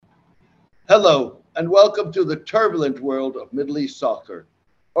Hello, and welcome to the turbulent world of Middle East soccer,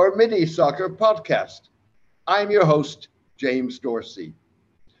 or Midi Soccer podcast. I'm your host, James Dorsey.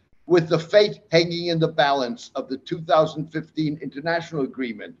 With the fate hanging in the balance of the 2015 international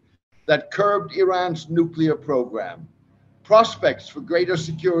agreement that curbed Iran's nuclear program, prospects for greater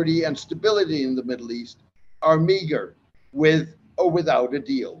security and stability in the Middle East are meager, with or without a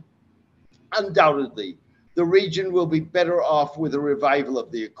deal. Undoubtedly, the region will be better off with a revival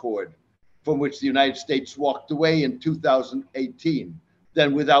of the accord, from which the United States walked away in 2018,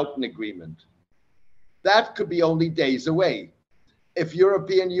 than without an agreement. That could be only days away, if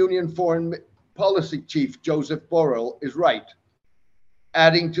European Union Foreign Policy Chief Joseph Borrell is right.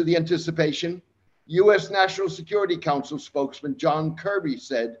 Adding to the anticipation, US National Security Council spokesman John Kirby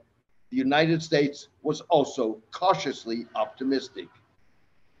said the United States was also cautiously optimistic.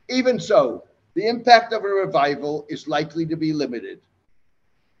 Even so, the impact of a revival is likely to be limited.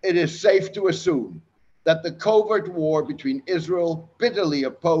 It is safe to assume that the covert war between Israel, bitterly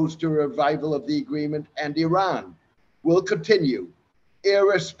opposed to a revival of the agreement, and Iran will continue,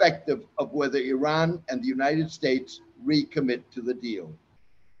 irrespective of whether Iran and the United States recommit to the deal.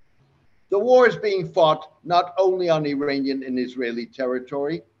 The war is being fought not only on Iranian and Israeli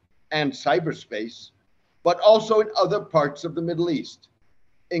territory and cyberspace, but also in other parts of the Middle East,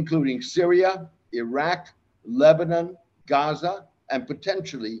 including Syria, Iraq, Lebanon, Gaza, and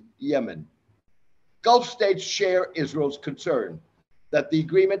potentially Yemen. Gulf states share Israel's concern that the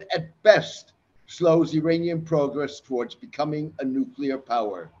agreement at best slows Iranian progress towards becoming a nuclear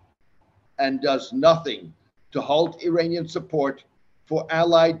power and does nothing to halt Iranian support for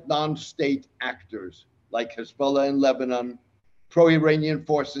allied non-state actors like Hezbollah in Lebanon, pro-Iranian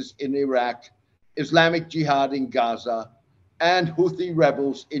forces in Iraq, Islamic Jihad in Gaza, and Houthi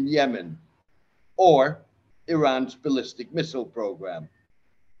rebels in Yemen, or Iran's ballistic missile program.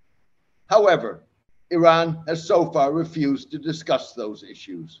 However, Iran has so far refused to discuss those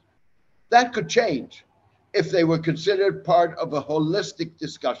issues. That could change if they were considered part of a holistic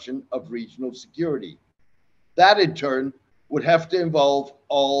discussion of regional security. That, in turn, would have to involve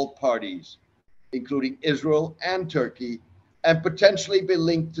all parties, including Israel and Turkey, and potentially be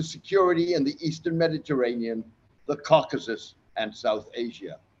linked to security in the Eastern Mediterranean, the Caucasus, and South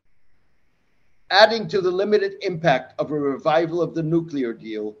Asia. Adding to the limited impact of a revival of the nuclear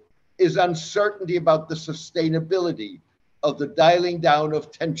deal is uncertainty about the sustainability of the dialing down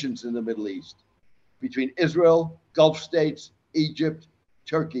of tensions in the Middle East between Israel, Gulf states, Egypt,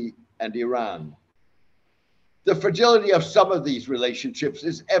 Turkey, and Iran. The fragility of some of these relationships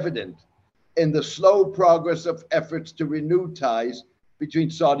is evident in the slow progress of efforts to renew ties between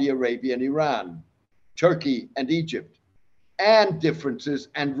Saudi Arabia and Iran, Turkey and Egypt, and differences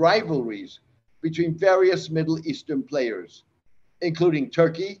and rivalries between various Middle Eastern players, including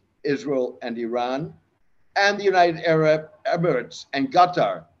Turkey, Israel, and Iran, and the United Arab Emirates and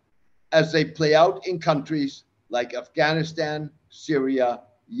Qatar, as they play out in countries like Afghanistan, Syria,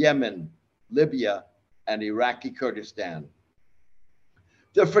 Yemen, Libya, and Iraqi Kurdistan.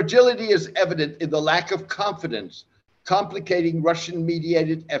 The fragility is evident in the lack of confidence complicating Russian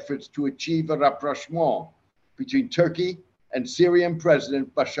mediated efforts to achieve a rapprochement between Turkey and Syrian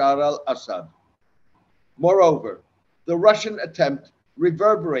President Bashar al Assad. Moreover, the Russian attempt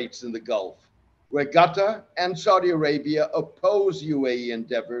reverberates in the Gulf, where Qatar and Saudi Arabia oppose UAE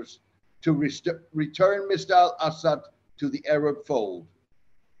endeavors to return Mr. al Assad to the Arab fold,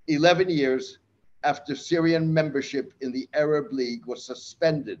 11 years after Syrian membership in the Arab League was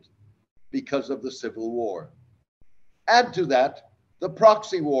suspended because of the civil war. Add to that the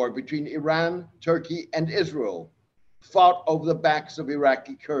proxy war between Iran, Turkey, and Israel, fought over the backs of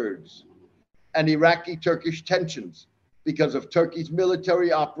Iraqi Kurds, and Iraqi-Turkish tensions because of Turkey's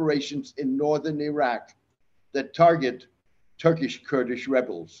military operations in northern Iraq that target Turkish Kurdish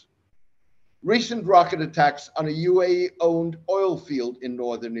rebels. Recent rocket attacks on a UAE-owned oil field in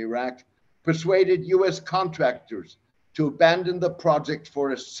northern Iraq persuaded US contractors to abandon the project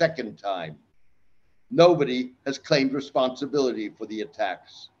for a second time. Nobody has claimed responsibility for the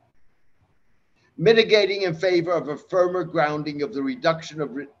attacks. Mitigating in favor of a firmer grounding of the reduction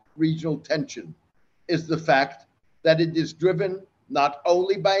of regional tension is the fact that it is driven not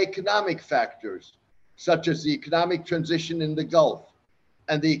only by economic factors, such as the economic transition in the Gulf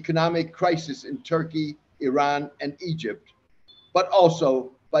and the economic crisis in Turkey, Iran, and Egypt, but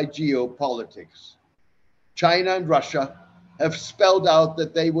also by geopolitics. China and Russia have spelled out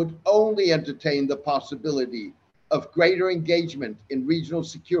that they would only entertain the possibility of greater engagement in regional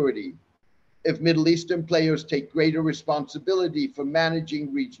security if Middle Eastern players take greater responsibility for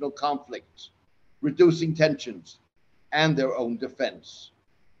managing regional conflicts, reducing tensions, and their own defense.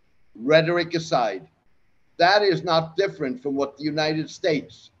 Rhetoric aside, that is not different from what the United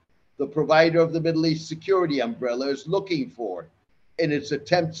States, the provider of the Middle East security umbrella, is looking for in its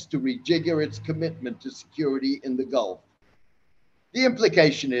attempts to rejigger its commitment to security in the Gulf. The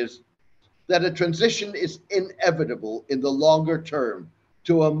implication is that a transition is inevitable in the longer term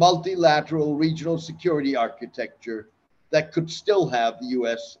to a multilateral regional security architecture that could still have the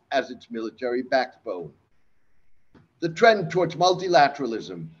US as its military backbone. The trend towards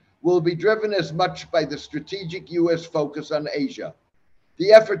multilateralism will be driven as much by the strategic US focus on Asia,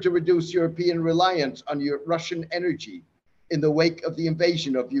 the effort to reduce European reliance on Russian energy in the wake of the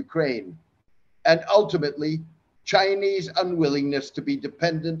invasion of Ukraine, and ultimately Chinese unwillingness to be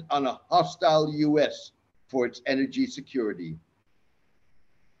dependent on a hostile US for its energy security.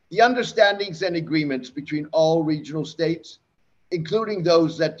 The understandings and agreements between all regional states, including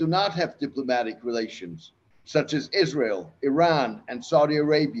those that do not have diplomatic relations, such as Israel, Iran, and Saudi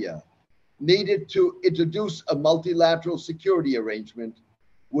Arabia, needed to introduce a multilateral security arrangement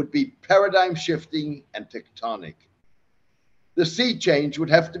would be paradigm shifting and tectonic. The sea change would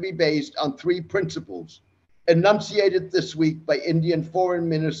have to be based on three principles enunciated this week by Indian Foreign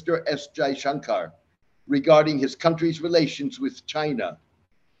Minister S. Jaishankar regarding his country's relations with China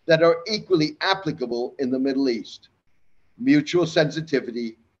that are equally applicable in the Middle East: mutual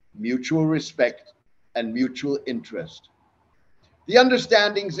sensitivity, mutual respect, and mutual interest. The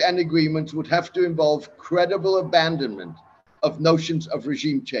understandings and agreements would have to involve credible abandonment of notions of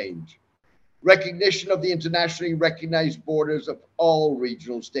regime change, recognition of the internationally recognized borders of all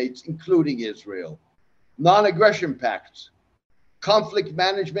regional states, including Israel, non-aggression pacts, conflict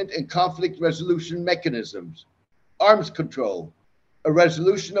management and conflict resolution mechanisms, arms control, a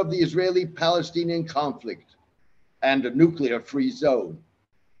resolution of the Israeli-Palestinian conflict, and a nuclear-free zone,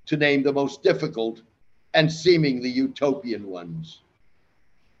 to name the most difficult and seemingly utopian ones.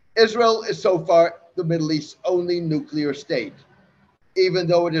 Israel is so far the Middle East's only nuclear state, even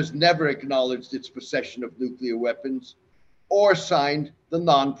though it has never acknowledged its possession of nuclear weapons or signed the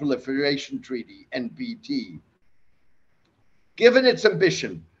Non-Proliferation Treaty, NPT. Given its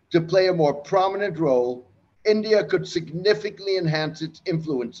ambition to play a more prominent role, India could significantly enhance its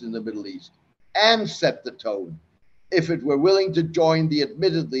influence in the Middle East and set the tone if it were willing to join the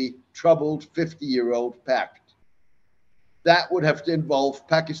admittedly troubled 50-year-old pact. That would have to involve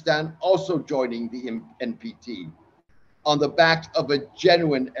Pakistan also joining the NPT on the back of a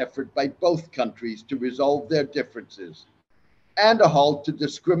genuine effort by both countries to resolve their differences and a halt to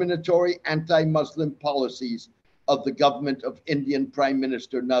discriminatory anti-Muslim policies of the government of Indian Prime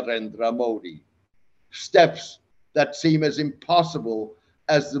Minister Narendra Modi, steps that seem as impossible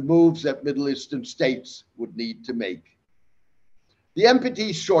as the moves that Middle Eastern states would need to make. The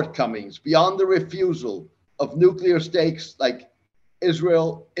NPT's shortcomings, beyond the refusal of nuclear states like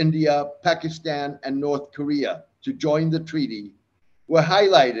Israel, India, Pakistan, and North Korea to join the treaty, were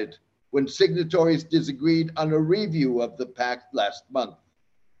highlighted when signatories disagreed on a review of the pact last month.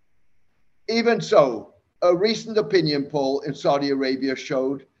 Even so, a recent opinion poll in Saudi Arabia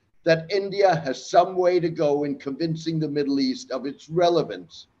showed that India has some way to go in convincing the Middle East of its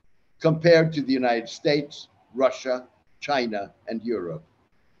relevance compared to the United States, Russia, China, and Europe.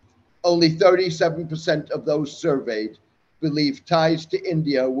 Only 37% of those surveyed believed ties to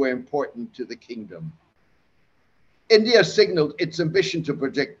India were important to the kingdom. India signaled its ambition to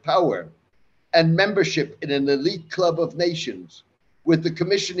project power and membership in an elite club of nations with the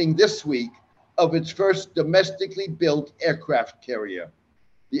commissioning this week of its first domestically built aircraft carrier,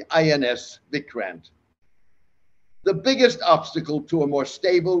 the INS Vikrant. The biggest obstacle to a more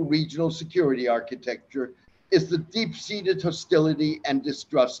stable regional security architecture is the deep-seated hostility and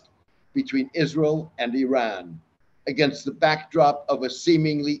distrust between Israel and Iran, against the backdrop of a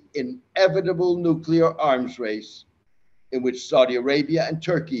seemingly inevitable nuclear arms race in which Saudi Arabia and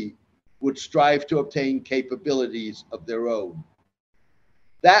Turkey would strive to obtain capabilities of their own.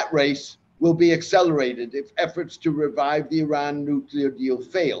 That race will be accelerated if efforts to revive the Iran nuclear deal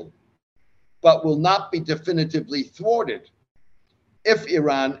fail, but will not be definitively thwarted if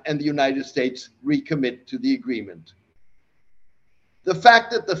Iran and the United States recommit to the agreement. The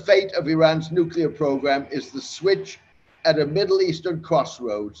fact that the fate of Iran's nuclear program is the switch at a Middle Eastern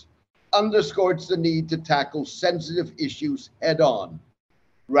crossroads underscores the need to tackle sensitive issues head on,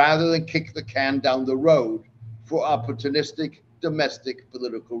 rather than kick the can down the road for opportunistic domestic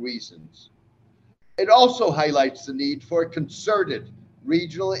political reasons. It also highlights the need for a concerted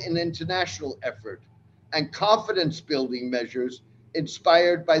regional and international effort and confidence building measures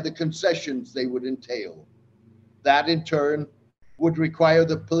inspired by the concessions they would entail. That in turn would require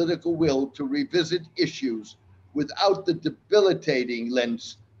the political will to revisit issues without the debilitating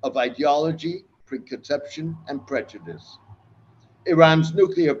lens of ideology, preconception, and prejudice. Iran's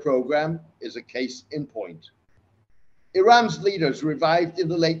nuclear program is a case in point. Iran's leaders revived in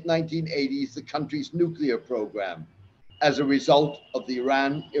the late 1980s the country's nuclear program as a result of the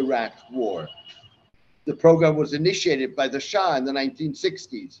Iran-Iraq war. The program was initiated by the Shah in the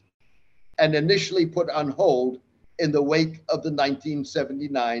 1960s and initially put on hold in the wake of the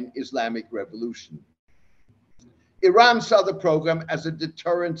 1979 Islamic Revolution. Iran saw the program as a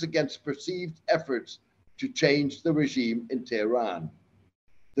deterrence against perceived efforts to change the regime in Tehran.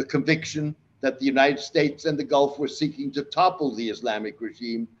 The conviction that the United States and the Gulf were seeking to topple the Islamic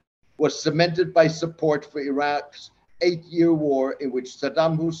regime was cemented by support for Iraq's 8-year war in which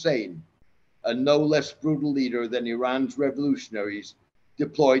Saddam Hussein, a no less brutal leader than Iran's revolutionaries,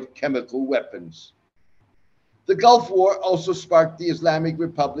 deployed chemical weapons. The Gulf War also sparked the Islamic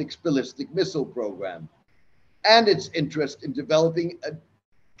Republic's ballistic missile program and its interest in developing a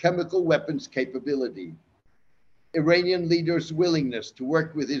chemical weapons capability. Iranian leaders' willingness to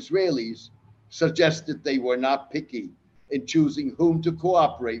work with Israelis suggested they were not picky in choosing whom to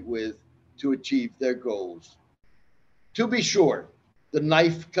cooperate with to achieve their goals. To be sure, the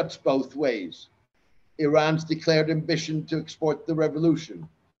knife cuts both ways. Iran's declared ambition to export the revolution,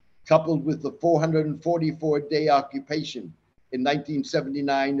 coupled with the 444-day occupation in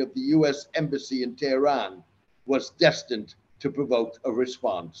 1979 of the US Embassy in Tehran, was destined to provoke a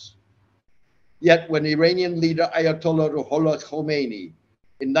response. Yet when Iranian leader Ayatollah Ruhollah Khomeini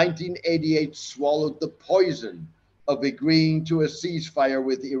in 1988 swallowed the poison of agreeing to a ceasefire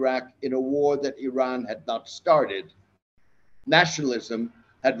with Iraq in a war that Iran had not started, nationalism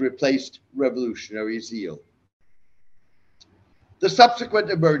had replaced revolutionary zeal. The subsequent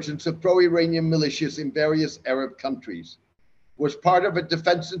emergence of pro-Iranian militias in various Arab countries was part of a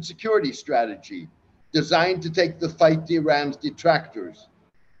defense and security strategy designed to take the fight to Iran's detractors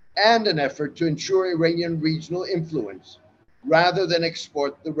and an effort to ensure Iranian regional influence rather than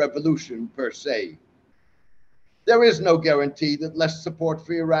export the revolution per se. There is no guarantee that less support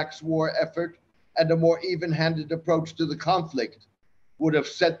for Iraq's war effort and a more even-handed approach to the conflict would have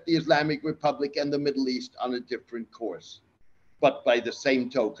set the Islamic Republic and the Middle East on a different course. But by the same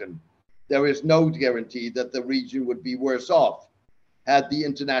token, there is no guarantee that the region would be worse off had the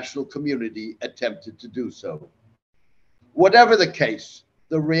international community attempted to do so. Whatever the case,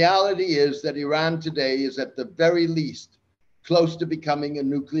 the reality is that Iran today is at the very least close to becoming a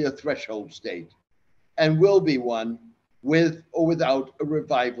nuclear threshold state, and will be one with or without a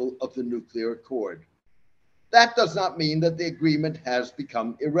revival of the nuclear accord. That does not mean that the agreement has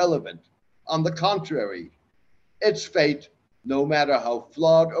become irrelevant. On the contrary, its fate, no matter how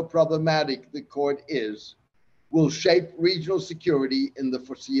flawed or problematic the accord is, will shape regional security in the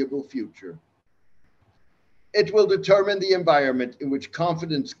foreseeable future. It will determine the environment in which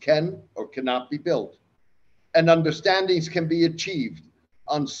confidence can or cannot be built, and understandings can be achieved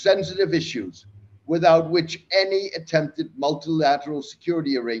on sensitive issues without which any attempted multilateral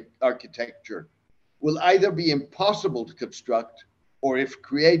security architecture will either be impossible to construct or, if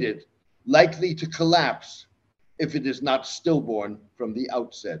created, likely to collapse if it is not stillborn from the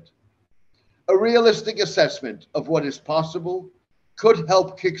outset. A realistic assessment of what is possible could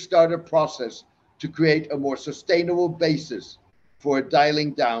help kickstart a process to create a more sustainable basis for a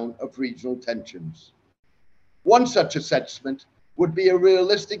dialing down of regional tensions. One such assessment would be a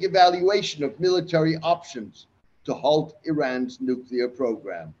realistic evaluation of military options to halt Iran's nuclear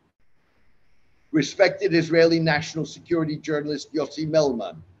program. Respected Israeli national security journalist Yossi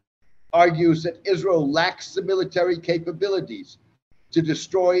Melman argues that Israel lacks the military capabilities to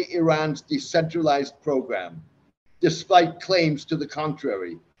destroy Iran's decentralized program, despite claims to the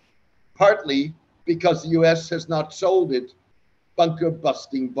contrary, partly because the US has not sold it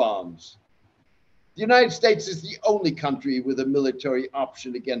bunker-busting bombs. The United States is the only country with a military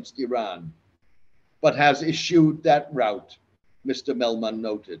option against Iran, but has eschewed that route, Mr. Melman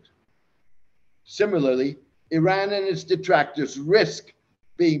noted. Similarly, Iran and its detractors risk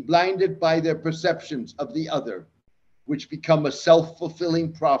being blinded by their perceptions of the other, which become a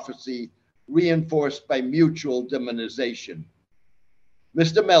self-fulfilling prophecy reinforced by mutual demonization.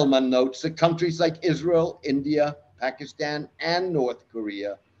 Mr. Melman notes that countries like Israel, India, Pakistan, and North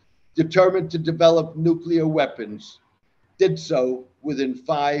Korea, determined to develop nuclear weapons, did so within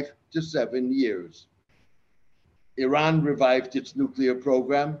 5 to 7 years. Iran revived its nuclear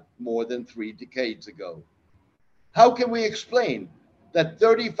program more than 3 decades ago. How can we explain that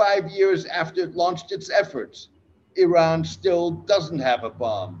 35 years after it launched its efforts, Iran still doesn't have a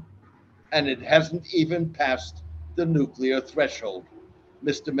bomb, and it hasn't even passed the nuclear threshold?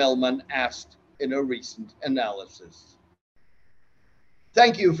 Mr. Melman asked in a recent analysis.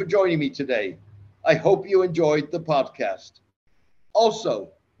 Thank you for joining me today. I hope you enjoyed the podcast. Also,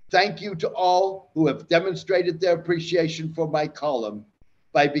 thank you to all who have demonstrated their appreciation for my column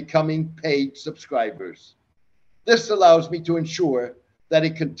by becoming paid subscribers. This allows me to ensure that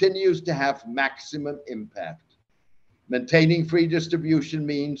it continues to have maximum impact. Maintaining free distribution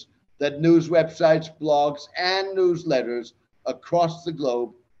means that news websites, blogs, and newsletters across the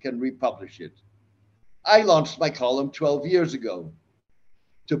globe can republish it. I launched my column 12 years ago.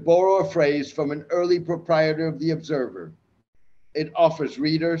 To borrow a phrase from an early proprietor of The Observer, it offers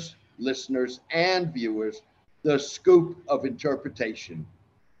readers, listeners, and viewers the scoop of interpretation.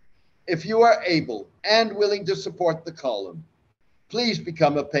 If you are able and willing to support the column, please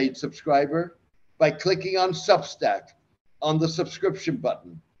become a paid subscriber by clicking on Substack on the subscription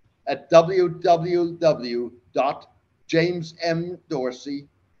button at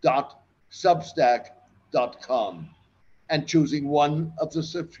www.jamesmdorsey.substack.com and choosing one of the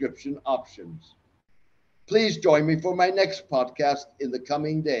subscription options. Please join me for my next podcast in the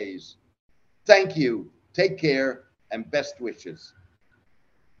coming days. Thank you, take care, and best wishes.